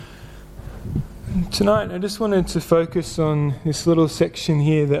Tonight I just wanted to focus on this little section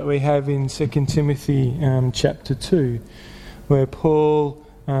here that we have in 2 Timothy chapter 2, where Paul,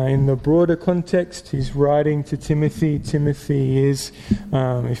 in the broader context, he's writing to Timothy. Timothy is,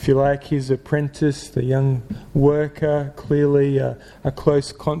 if you like, his apprentice, the young worker, clearly a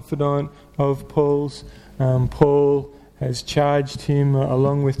close confidant of Paul's. Paul has charged him,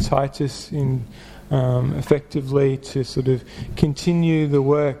 along with Titus, in effectively to sort of continue the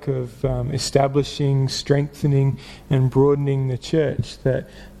work of establishing, strengthening and broadening the church that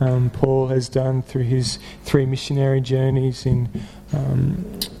Paul has done through his 3 missionary journeys in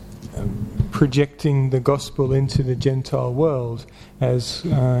projecting the gospel into the Gentile world, as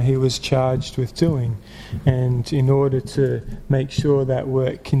he was charged with doing. And in order to make sure that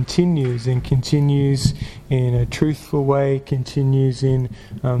work continues and continues in a truthful way, continues in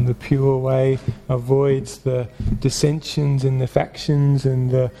the pure way, avoids the dissensions and the factions and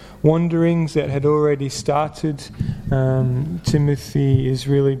the wanderings that had already started, Timothy is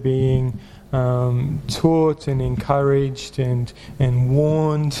really being taught and encouraged and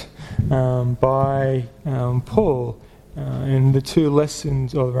warned by Paul. And the 2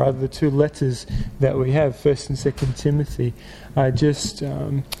 lessons, or rather the 2 letters that we have, 1st and 2nd Timothy, are just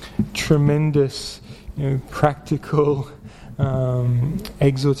tremendous, practical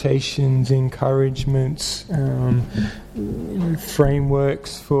exhortations, encouragements,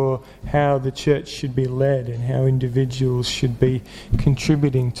 frameworks for how the church should be led and how individuals should be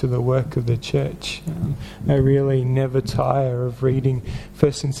contributing to the work of the church. I really never tire of reading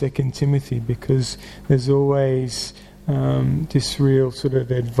 1st and 2nd Timothy, because there's always this real sort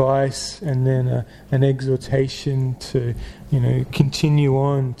of advice and then an exhortation to continue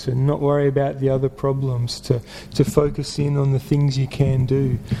on, to not worry about the other problems, to focus in on the things you can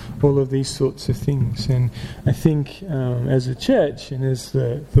do, all of these sorts of things. And I think as a church and as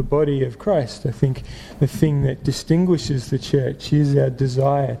the body of Christ, I think the thing that distinguishes the church is our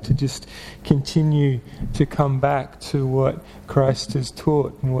desire to just continue to come back to what Christ has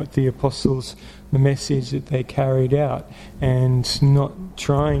taught and what the apostles, the message that they carried out, and not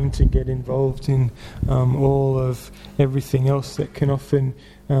trying to get involved in all of everything else that can often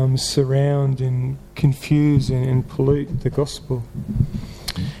surround and confuse and pollute the gospel.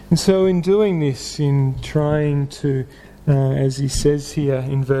 And so in doing this, in trying to, as he says here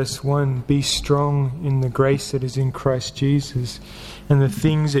in verse 1, be strong in the grace that is in Christ Jesus, and the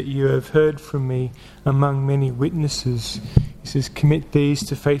things that you have heard from me among many witnesses. He says, commit these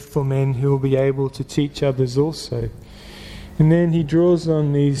to faithful men who will be able to teach others also. And then he draws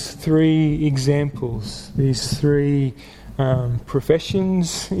on these 3 examples, these 3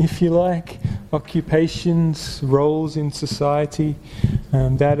 professions, if you like, occupations, roles in society,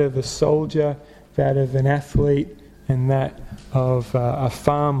 that of a soldier, that of an athlete, and that of a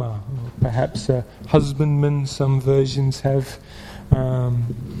farmer, or perhaps a husbandman, some versions have.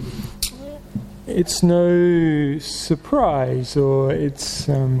 It's no surprise, or it's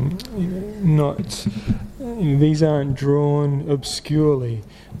not. These aren't drawn obscurely.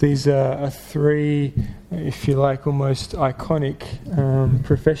 These are 3, if you like, almost iconic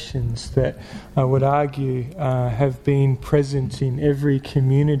professions that I would argue have been present in every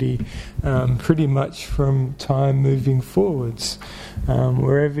community pretty much from time moving forwards.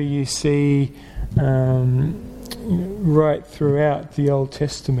 Wherever you see, right throughout the Old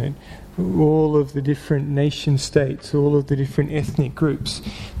Testament, all of the different nation states, all of the different ethnic groups,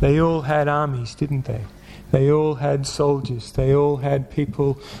 they all had armies, didn't they? They all had soldiers. They all had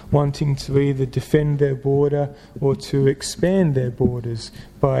people wanting to either defend their border or to expand their borders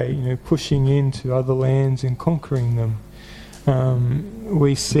by, pushing into other lands and conquering them.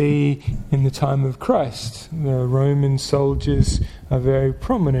 We see in the time of Christ, the Roman soldiers are very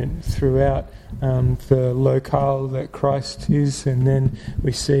prominent throughout the locale that Christ is, and then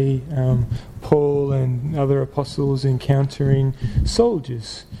we see Paul and other apostles encountering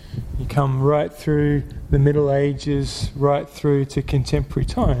soldiers. You come right through the Middle Ages, right through to contemporary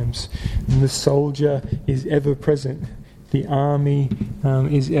times, and the soldier is ever present. The army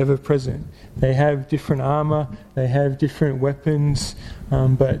is ever present. They have different armour, they have different weapons,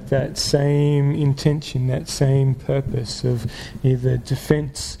 but that same intention, that same purpose of either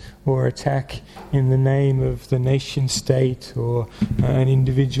defence or attack in the name of the nation state or an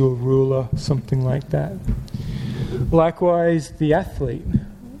individual ruler, something like that. Likewise, the athlete.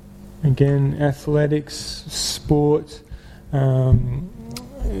 Again, athletics, sport,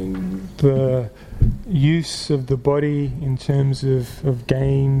 the use of the body in terms of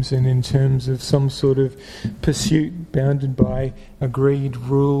games and in terms of some sort of pursuit bounded by agreed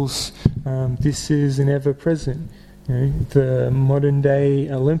rules. This is an ever-present. the modern day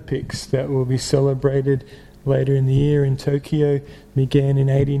Olympics that will be celebrated later in the year in Tokyo began in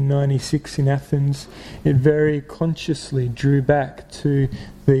 1896 in Athens. It very consciously drew back to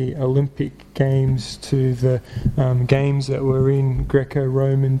the Olympic Games, to the games that were in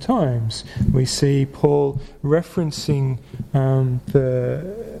Greco-Roman times. We see Paul referencing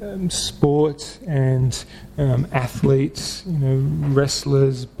the sport and athletes,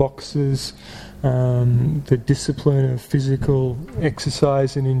 wrestlers, boxers, the discipline of physical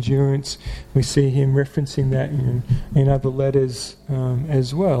exercise and endurance. We see him referencing that in other letters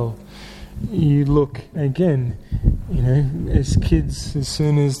as well. You look again, as kids, as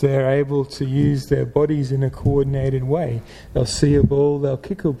soon as they're able to use their bodies in a coordinated way, they'll see a ball, they'll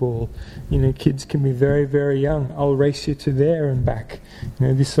kick a ball. Kids can be very, very young. I'll race you to there and back.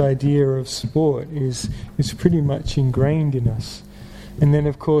 This idea of sport is pretty much ingrained in us. And then,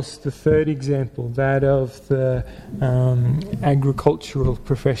 of course, the third example, that of the agricultural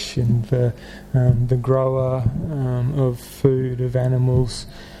profession, the grower of food, of animals,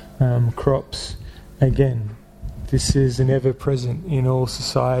 crops. Again, this is an ever-present in all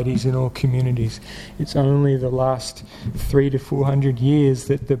societies, in all communities. It's only the last 300 to 400 years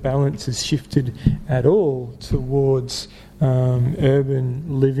that the balance has shifted at all towards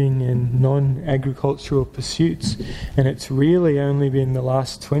urban living and non-agricultural pursuits, and it's really only been the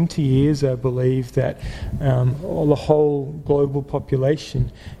last 20 years, I believe, that the whole global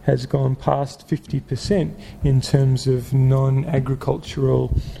population has gone past 50% in terms of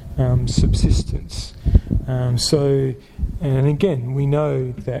non-agricultural subsistence. And again, we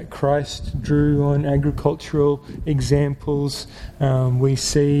know that Christ drew on agricultural examples. We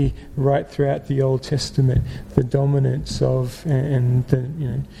see right throughout the Old Testament the dominance of and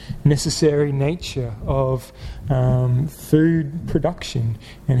the necessary nature of food production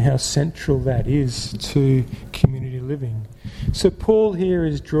and how central that is to community living. So Paul here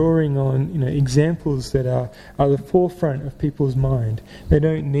is drawing on examples that are the forefront of people's mind. They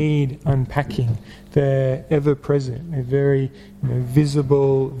don't need unpacking. They're ever present. They're very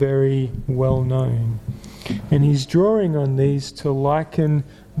visible, very well known. And he's drawing on these to liken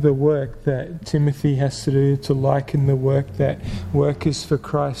the work that Timothy has to do, to liken the work that workers for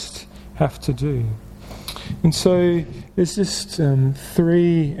Christ have to do. And so there's just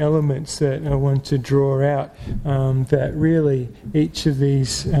three elements that I want to draw out that really each of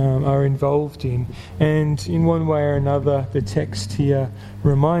these are involved in. And in one way or another, the text here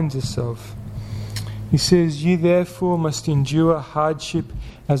reminds us of. He says, "You therefore must endure hardship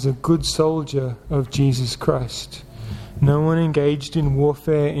as a good soldier of Jesus Christ. No one engaged in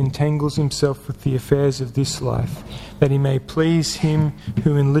warfare entangles himself with the affairs of this life, that he may please him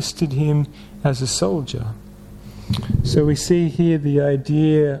who enlisted him as a soldier." So we see here the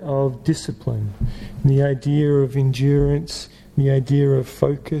idea of discipline, the idea of endurance, the idea of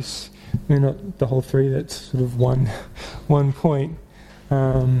focus. They're not the whole three, that's sort of one point.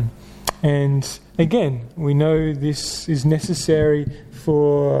 And again, we know this is necessary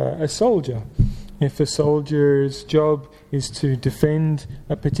for a soldier. If a soldier's job is to defend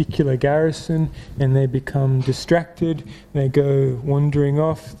a particular garrison and they become distracted, they go wandering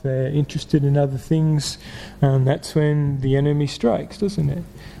off, they're interested in other things, that's when the enemy strikes, doesn't it?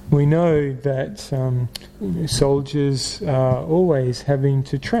 We know that soldiers are always having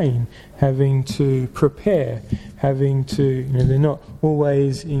to train, having to prepare, having to, they're not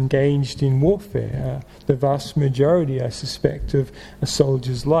always engaged in warfare. The vast majority, I suspect, of a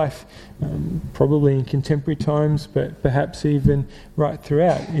soldier's life, probably in contemporary times, but perhaps even right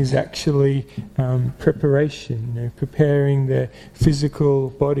throughout, is actually preparation, preparing their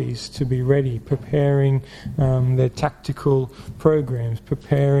physical bodies to be ready, preparing their tactical programs,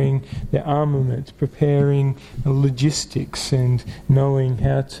 preparing their armament, preparing logistics, and knowing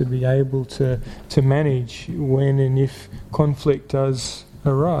how to be able to manage when and if conflict does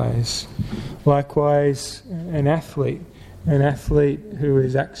arise. Likewise, an athlete who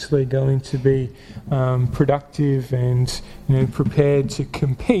is actually going to be productive and prepared to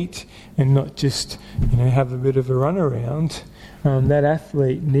compete and not just have a bit of a run around. That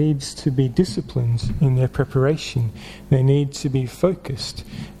athlete needs to be disciplined in their preparation. They need to be focused.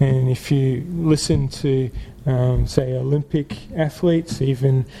 And if you listen to, say, Olympic athletes,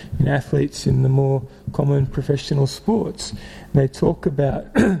 even athletes in the more common professional sports, they talk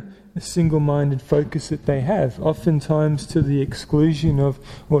about the single-minded focus that they have, oftentimes to the exclusion of,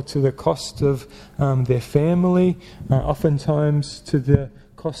 or to the cost of their family, oftentimes to the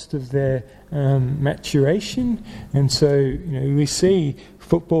cost of their maturation. And so we see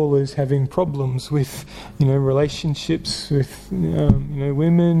footballers having problems with, relationships with,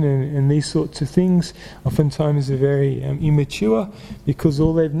 women and these sorts of things. Oftentimes they're very immature because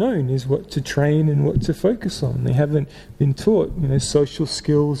all they've known is what to train and what to focus on. They haven't been taught, social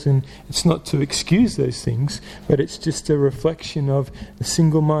skills, and it's not to excuse those things, but it's just a reflection of the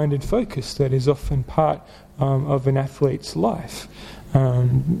single-minded focus that is often part of an athlete's life.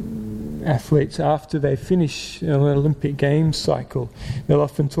 Athletes, after they finish an Olympic Games cycle, they'll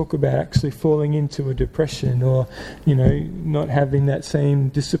often talk about actually falling into a depression, or not having that same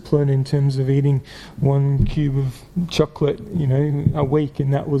discipline in terms of eating 1 cube of chocolate a week,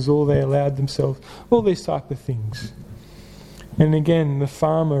 and that was all they allowed themselves. All these type of things. And again, the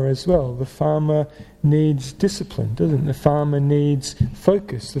farmer as well. The farmer needs discipline, doesn't it? The farmer needs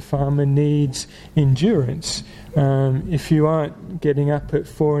focus. The farmer needs endurance. If you aren't getting up at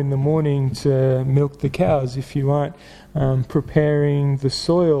 4 a.m. to milk the cows, if you aren't preparing the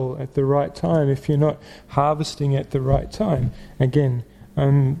soil at the right time, if you're not harvesting at the right time, again,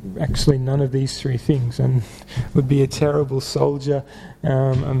 I'm actually none of these three things. I would be a terrible soldier.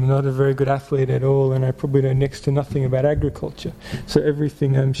 I'm not a very good athlete at all, and I probably know next to nothing about agriculture. So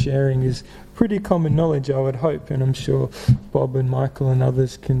everything I'm sharing is pretty common knowledge, I would hope, and I'm sure Bob and Michael and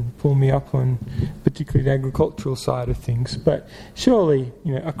others can pull me up on particularly the agricultural side of things. But surely,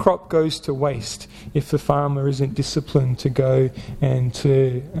 a crop goes to waste if the farmer isn't disciplined to go and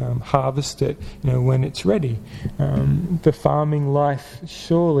to harvest it, when it's ready. The farming life,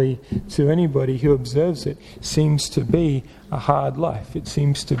 surely, to anybody who observes it, seems to be a hard life. It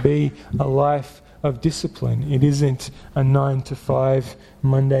seems to be a life of discipline. It isn't a 9 to 5,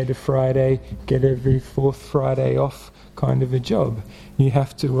 Monday to Friday, get every fourth Friday off kind of a job. You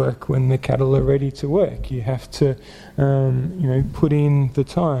have to work when the cattle are ready to work. You have to, put in the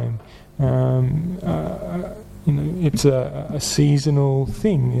time. It's a seasonal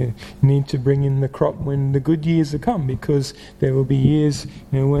thing. You need to bring in the crop when the good years are come, because there will be years,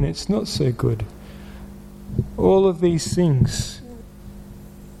 when it's not so good. All of these things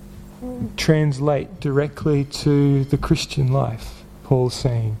translate directly to the Christian life, Paul's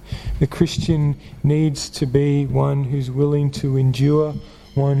saying. The Christian needs to be one who's willing to endure,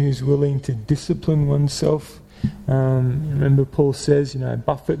 one who's willing to discipline oneself. Remember, Paul says, I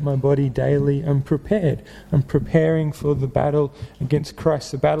buffet my body daily. I'm prepared. I'm preparing for the battle against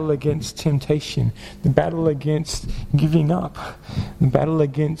Christ, the battle against temptation, the battle against giving up, the battle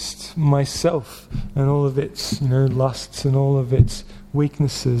against myself and all of its, lusts and all of its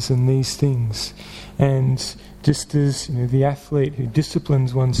weaknesses and these things. And just as the athlete who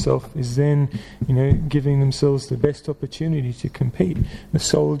disciplines oneself is then giving themselves the best opportunity to compete, the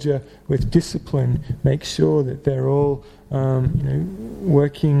soldier with discipline makes sure that they're all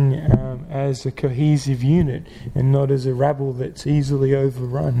working as a cohesive unit and not as a rabble that's easily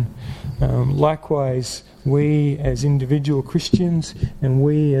overrun. Likewise, we as individual Christians and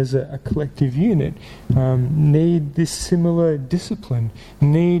we as a collective unit need this similar discipline,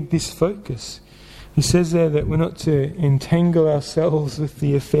 need this focus. He says there that we're not to entangle ourselves with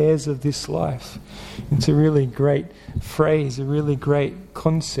the affairs of this life. It's a really great phrase, a really great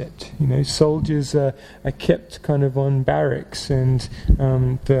concept. Soldiers are kept kind of on barracks, and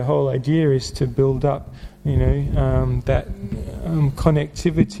the whole idea is to build up that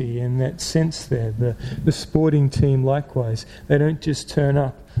connectivity and that sense there. The sporting team likewise, they don't just turn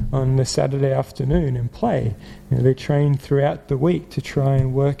up on the Saturday afternoon and play. They train throughout the week to try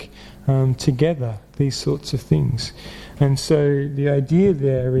and work together, these sorts of things. And so the idea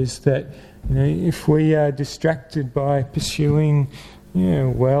there is that if we are distracted by pursuing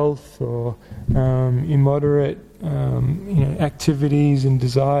wealth or immoderate activities and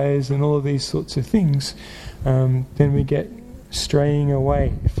desires and all of these sorts of things, then we get straying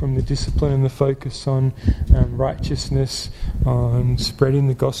away from the discipline and the focus on righteousness, on spreading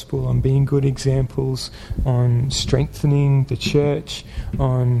the gospel, on being good examples, on strengthening the church,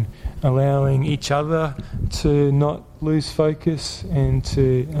 on allowing each other to not lose focus and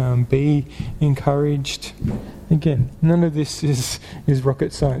to be encouraged. Again, none of this is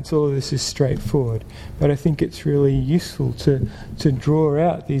rocket science. All of this is straightforward. But I think it's really useful to draw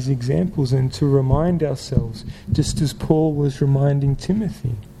out these examples and to remind ourselves, just as Paul was reminding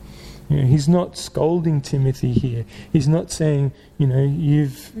Timothy. He's not scolding Timothy here. He's not saying,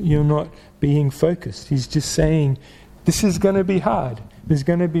 you're not being focused. He's just saying, this is going to be hard. There's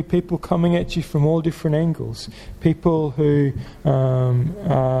going to be people coming at you from all different angles. People who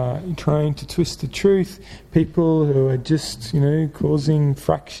are trying to twist the truth. People who are just, causing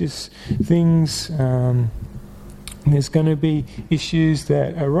fractious things. There's going to be issues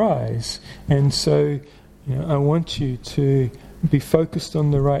that arise. And so, I want you to be focused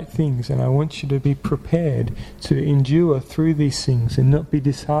on the right things, and I want you to be prepared to endure through these things and not be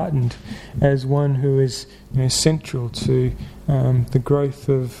disheartened as one who is central to the growth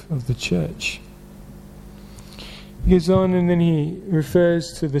of the church. He goes on and then he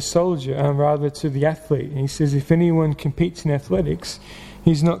refers to the soldier, rather to the athlete. And he says, if anyone competes in athletics,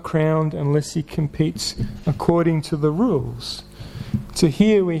 he's not crowned unless he competes according to the rules. So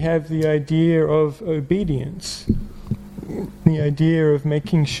here we have the idea of obedience, the idea of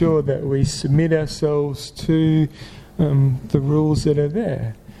making sure that we submit ourselves to the rules that are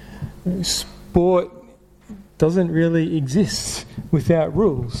there. Sport doesn't really exist without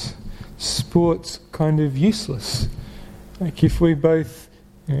rules. Sport's kind of useless. Like if we both,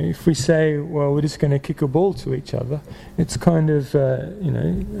 if we say, well, we're just going to kick a ball to each other, it's kind of,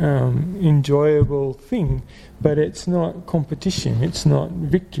 enjoyable thing, but it's not competition, it's not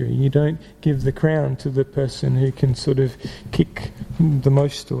victory. You don't give the crown to the person who can sort of kick the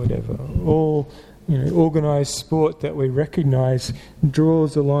most or whatever. All organised sport that we recognise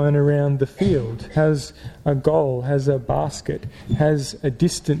draws a line around the field, has a goal, has a basket, has a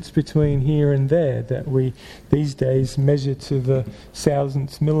distance between here and there that we these days measure to the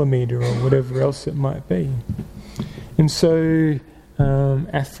thousandth millimetre or whatever else it might be. And so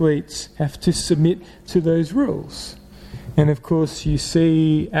athletes have to submit to those rules. And of course you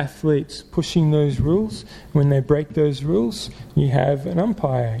see athletes pushing those rules. When they break those rules, you have an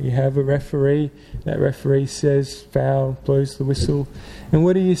umpire, you have a referee. That referee says foul, blows the whistle. And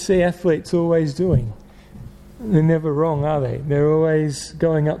what do you see athletes always doing? They're never wrong, are they? They're always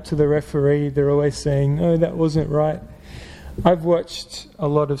going up to the referee, they're always saying, no, that wasn't right. I've watched a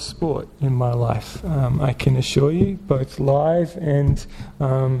lot of sport in my life, I can assure you, both live and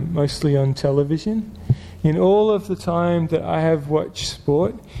mostly on television. In all of the time that I have watched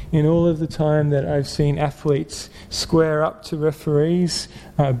sport, in all of the time that I've seen athletes square up to referees,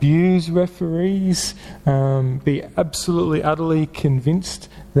 abuse referees, be absolutely, utterly convinced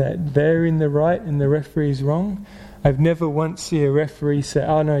that they're in the right and the referee's wrong, I've never once seen a referee say,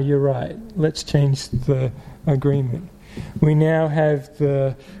 oh no, you're right, let's change the agreement. We now have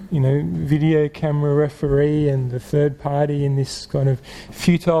the video camera referee and the third party in this kind of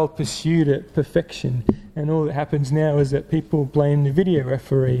futile pursuit at perfection. And all that happens now is that people blame the video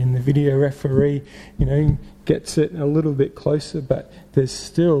referee, and the video referee, gets it a little bit closer, but there's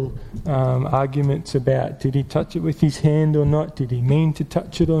still arguments about, did he touch it with his hand or not? Did he mean to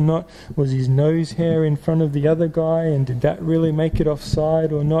touch it or not? Was his nose hair in front of the other guy, and did that really make it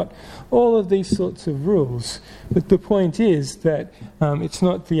offside or not? All of these sorts of rules. But the point is that it's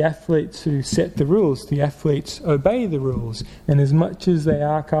not the athletes who set the rules. The athletes obey the rules. And as much as they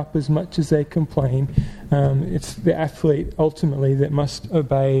arc up, as much as they complain, it's the athlete ultimately that must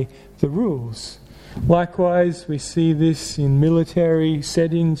obey the rules. Likewise, we see this in military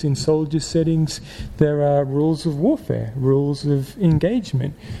settings, in soldier settings. There are rules of warfare, rules of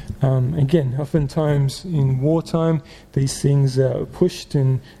engagement. Again, oftentimes in wartime, these things are pushed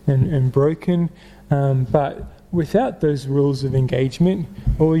and broken. But without those rules of engagement,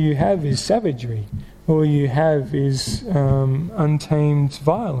 all you have is savagery. All you have is untamed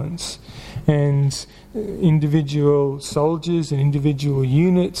violence. And individual soldiers and individual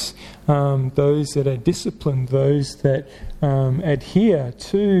units, those that are disciplined, those that adhere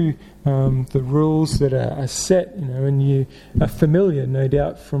to the rules that are set, and you are familiar, no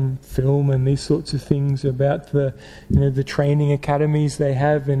doubt, from film and these sorts of things about the training academies they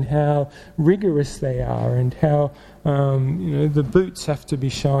have and how rigorous they are, and how the boots have to be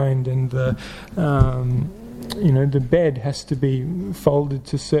shined, and the bed has to be folded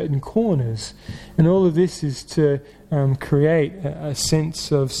to certain corners. And all of this is to create a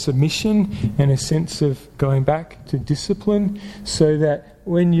sense of submission and a sense of going back to discipline, so that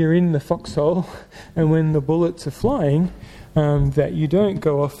when you're in the foxhole and when the bullets are flying, that you don't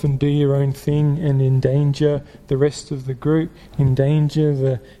go off and do your own thing and endanger the rest of the group, endanger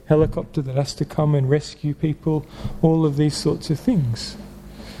the helicopter that has to come and rescue people, all of these sorts of things.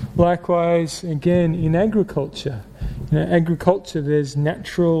 Likewise, again, in agriculture. Agriculture, there's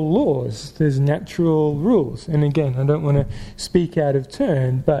natural laws, there's natural rules. And again, I don't want to speak out of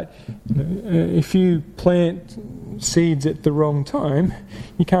turn, but if you plant seeds at the wrong time,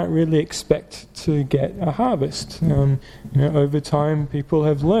 you can't really expect to get a harvest. Over time, people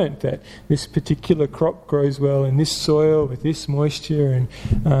have learnt that this particular crop grows well in this soil with this moisture, and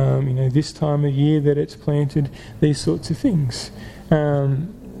this time of year that it's planted, these sorts of things.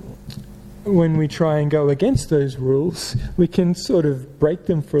 when we try and go against those rules, we can sort of break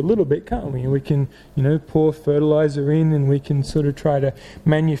them for a little bit, can't we? And we can, pour fertilizer in, and we can sort of try to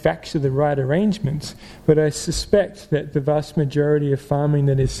manufacture the right arrangements. But I suspect that the vast majority of farming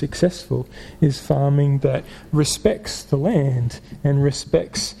that is successful is farming that respects the land and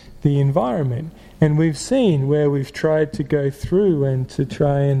respects the environment. And we've seen where we've tried to go through and to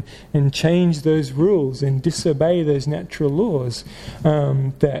try and change those rules and disobey those natural laws,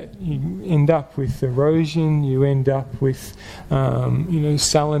 that you end up with erosion, you end up with,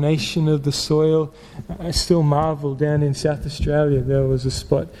 salination of the soil. I still marvel, down in South Australia, there was a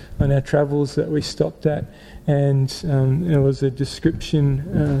spot on our travels that we stopped at, and there was a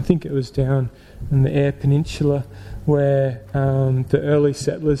description, I think it was down in the Eyre Peninsula, where the early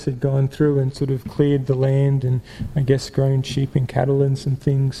settlers had gone through and sort of cleared the land and I guess grown sheep and cattle and some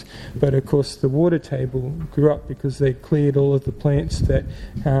things. But of course the water table grew up because they cleared all of the plants that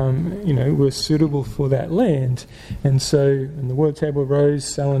were suitable for that land. And so when the water table rose,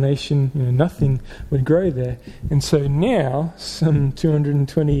 salination, nothing would grow there. And so now, some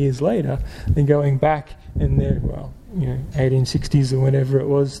 220 years later, they're going back and they're, 1860s or whatever it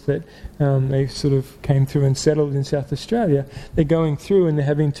was that they sort of came through and settled in South Australia. They're going through and they're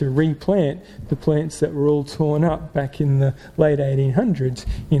having to replant the plants that were all torn up back in the late 1800s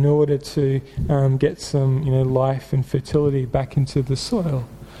in order to get some life and fertility back into the soil.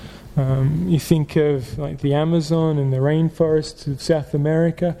 You think of like the Amazon and the rainforests of South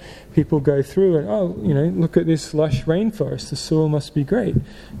America. People go through and, look at this lush rainforest. The soil must be great.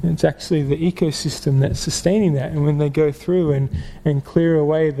 And it's actually the ecosystem that's sustaining that. And when they go through and clear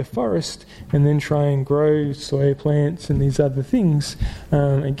away the forest and then try and grow soy plants and these other things,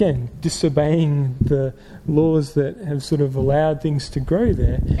 again, disobeying the laws that have sort of allowed things to grow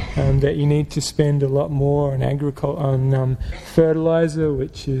there, that you need to spend a lot more on fertilizer,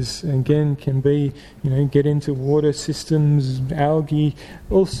 which is, again, can be, get into water systems, algae,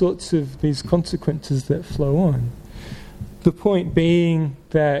 all sorts of these consequences that flow on. The point being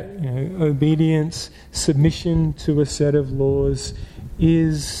that obedience, submission to a set of laws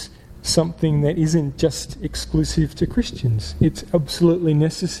is something that isn't just exclusive to Christians. It's absolutely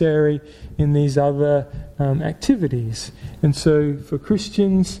necessary in these other activities. And so for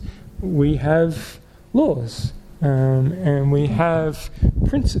Christians, we have laws, and we have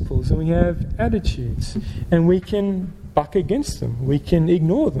principles, and we have attitudes, and we can buck against them, we can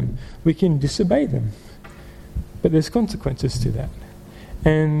ignore them, we can disobey them. But there's consequences to that.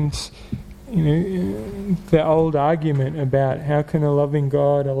 And the old argument about how can a loving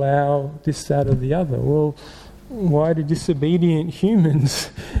God allow this, that, or the other? Well, why do disobedient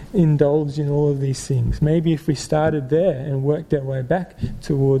humans indulge in all of these things? Maybe if we started there and worked our way back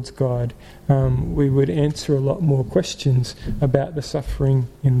towards God, we would answer a lot more questions about the suffering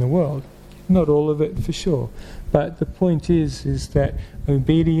in the world. Not all of it for sure, but the point is that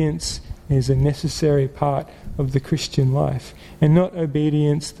obedience is a necessary part of the Christian life, and not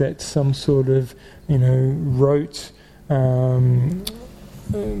obedience that's some sort of, rote,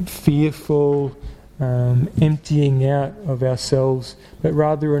 fearful, emptying out of ourselves, but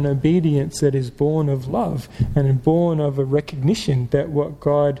rather an obedience that is born of love and born of a recognition that what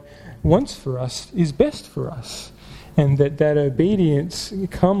God wants for us is best for us. And that obedience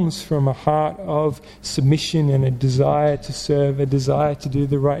comes from a heart of submission and a desire to serve, a desire to do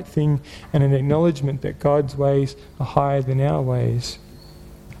the right thing, and an acknowledgement that God's ways are higher than our ways.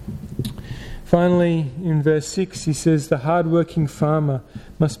 Finally, in verse 6, he says, the hard-working farmer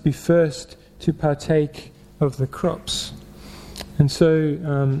must be first to partake of the crops. And so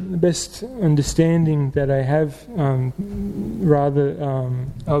the best understanding that I have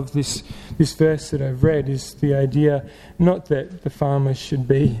of this verse that I've read is the idea not that the farmers should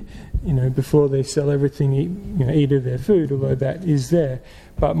be, before they sell everything, eat of their food, although that is there,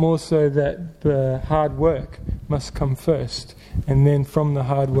 but more so that the hard work must come first. And then from the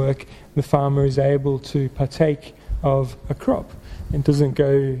hard work, the farmer is able to partake of a crop. It doesn't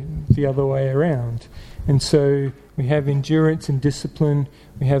go the other way around. And so we have endurance and discipline.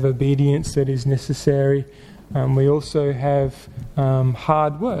 We have obedience that is necessary. We also have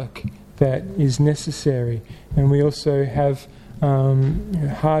hard work that is necessary. And we also have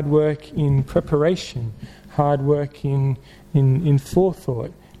hard work in preparation, hard work in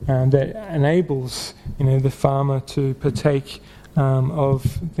forethought that enables the farmer to partake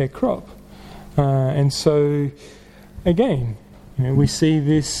of their crop. And so, again, we see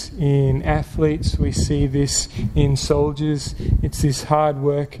this in athletes, we see this in soldiers. It's this hard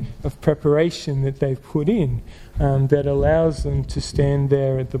work of preparation that they've put in that allows them to stand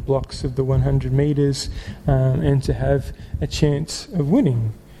there at the blocks of the 100 metres and to have a chance of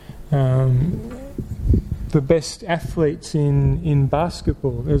winning. the best athletes in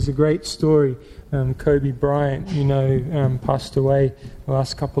basketball. There's a great story. Kobe Bryant, passed away the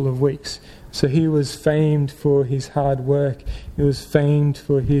last couple of weeks. So he was famed for his hard work. He was famed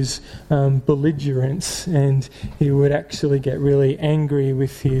for his belligerence, and he would actually get really angry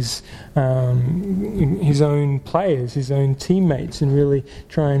with his own players, his own teammates, and really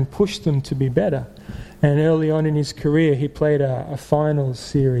try and push them to be better. And early on in his career, he played a finals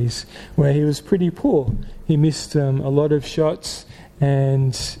series where he was pretty poor. He missed a lot of shots,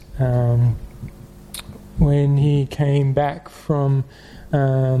 and when he came back from...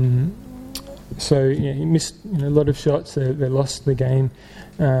 he missed a lot of shots. They lost the game,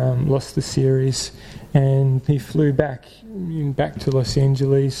 lost the series, and he flew back to Los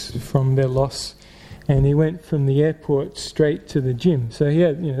Angeles from their loss. And he went from the airport straight to the gym. So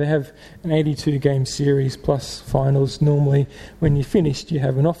they have an 82-game series plus finals. Normally, when you're finished, you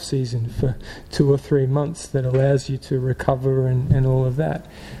have an off-season for 2 or 3 months that allows you to recover and all of that.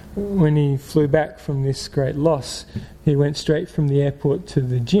 When he flew back from this great loss, he went straight from the airport to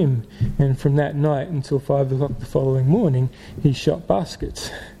the gym. And from that night until 5 o'clock the following morning, he shot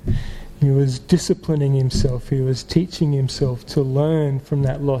baskets. He was disciplining himself. He was teaching himself to learn from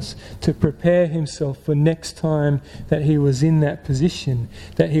that loss, to prepare himself for next time that he was in that position,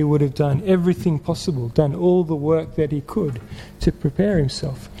 that he would have done everything possible, done all the work that he could to prepare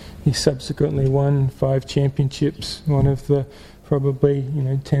himself. He subsequently won 5 championships, one of the probably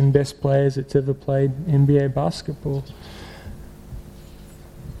 10 best players that's ever played NBA basketball.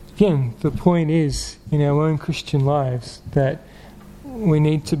 Again, the point is, in our own Christian lives, that we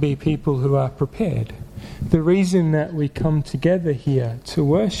need to be people who are prepared. The reason that we come together here to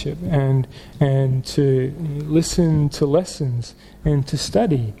worship and to listen to lessons and to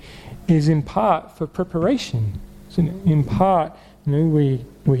study is in part for preparation. So in part, we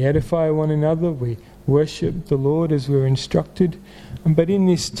edify one another, we worship the Lord as we're instructed, but in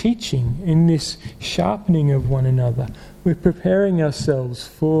this teaching, in this sharpening of one another, we're preparing ourselves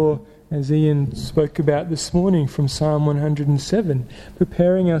for, as Ian spoke about this morning from Psalm 107,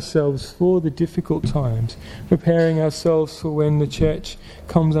 preparing ourselves for the difficult times, preparing ourselves for when the church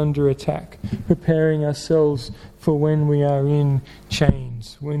comes under attack, preparing ourselves for when we are in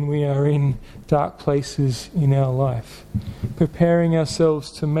chains, when we are in dark places in our life, preparing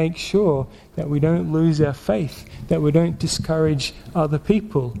ourselves to make sure that we don't lose our faith, that we don't discourage other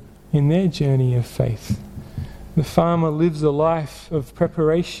people in their journey of faith. The farmer lives a life of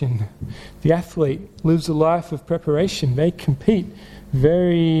preparation. The athlete lives a life of preparation. They compete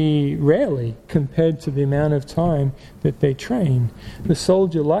very rarely compared to the amount of time that they train. The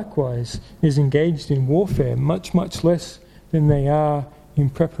soldier likewise is engaged in warfare much, much less than they are in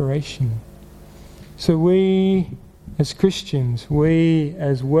preparation. So we as Christians, we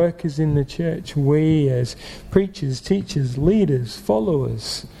as workers in the church, we as preachers, teachers, leaders,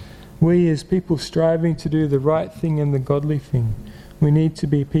 followers, we as people striving to do the right thing and the godly thing, we need to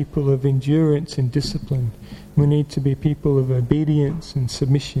be people of endurance and discipline. We need to be people of obedience and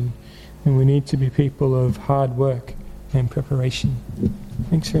submission. And we need to be people of hard work and preparation.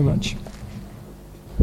 Thanks very much.